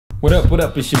What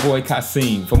up, it's your boy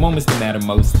Kasim. For moments that matter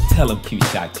most, tell them Q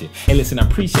shot you. Hey listen, I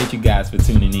appreciate you guys for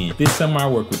tuning in. This summer I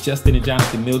work with Justin and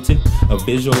Jonathan Milton of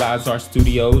Visualize Art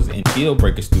Studios and Deal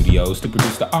Breaker Studios to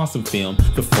produce the awesome film,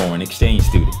 The Foreign Exchange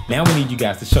Student. Now we need you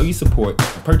guys to show your support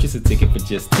and purchase a ticket for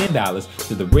just $10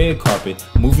 to the red carpet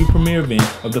movie premiere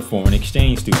event of The Foreign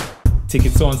Exchange Student.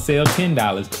 Tickets on sale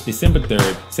 $10, December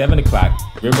 3rd, 7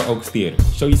 o'clock, River Oaks Theater.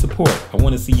 Show your support. I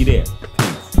want to see you there.